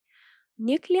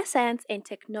Nuclear science and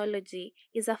technology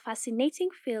is a fascinating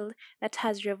field that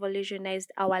has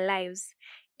revolutionized our lives.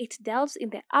 It delves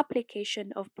in the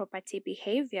application of property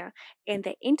behavior and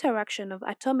the interaction of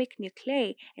atomic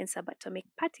nuclei and subatomic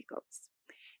particles.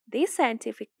 This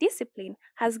scientific discipline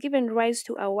has given rise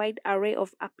to a wide array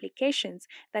of applications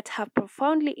that have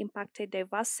profoundly impacted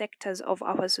diverse sectors of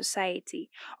our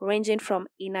society, ranging from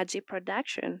energy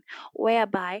production,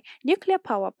 whereby nuclear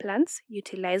power plants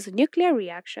utilize nuclear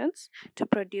reactions to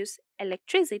produce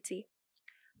electricity.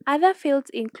 Other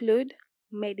fields include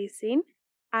medicine,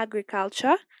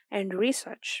 agriculture, and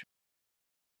research.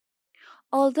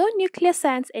 Although nuclear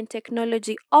science and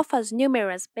technology offers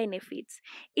numerous benefits,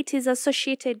 it is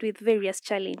associated with various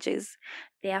challenges.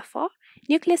 Therefore,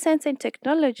 nuclear science and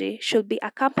technology should be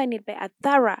accompanied by a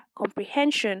thorough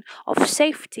comprehension of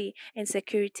safety and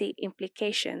security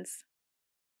implications.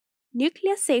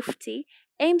 Nuclear safety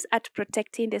aims at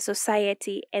protecting the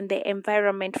society and the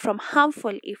environment from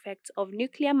harmful effects of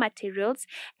nuclear materials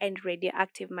and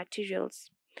radioactive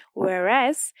materials,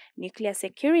 whereas nuclear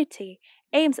security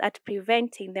aims at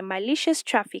preventing the malicious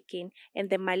trafficking and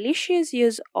the malicious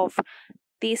use of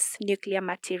these nuclear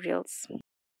materials.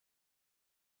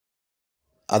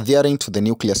 Adhering to the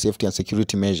nuclear safety and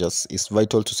security measures is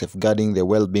vital to safeguarding the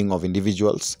well-being of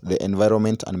individuals, the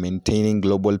environment, and maintaining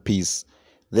global peace.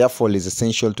 Therefore, it is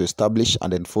essential to establish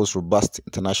and enforce robust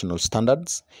international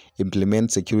standards,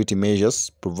 implement security measures,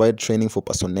 provide training for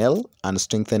personnel, and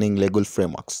strengthening legal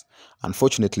frameworks.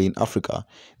 Unfortunately, in Africa,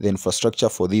 the infrastructure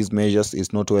for these measures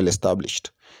is not well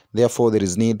established. Therefore, there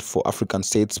is need for African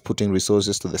states putting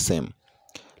resources to the same.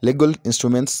 Legal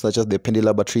instruments such as the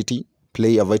Pendilaba Treaty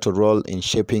play a vital role in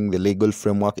shaping the legal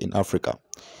framework in Africa.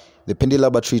 The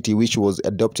Pendilaba Treaty, which was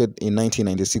adopted in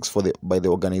 1996 by the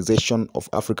Organization of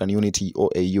African Unity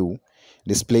 (OAU),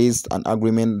 displays an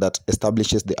agreement that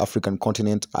establishes the African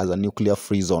continent as a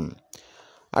nuclear-free zone.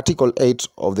 Article 8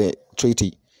 of the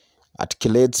treaty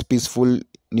articulates peaceful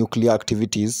nuclear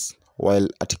activities, while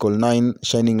Article 9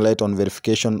 shining light on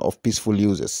verification of peaceful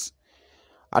uses.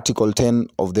 Article 10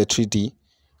 of the treaty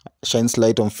shines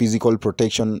light on physical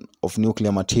protection of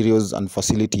nuclear materials and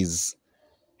facilities,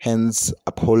 hence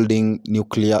upholding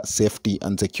nuclear safety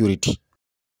and security.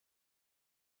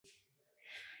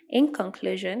 In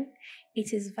conclusion,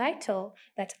 it is vital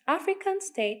that African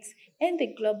states and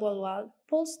the global world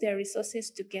pulse their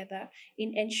resources together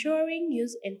in ensuring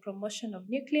use and promotion of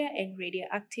nuclear and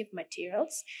radioactive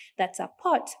materials that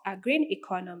support a green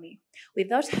economy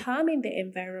without harming the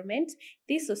environment,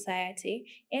 the society,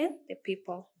 and the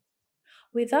people,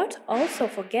 without also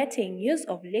forgetting use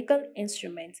of legal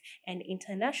instruments and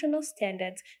international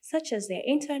standards such as the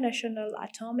International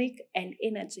Atomic and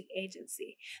Energy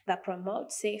Agency that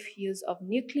promote safe use of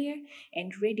nuclear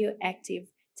and radioactive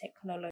technology.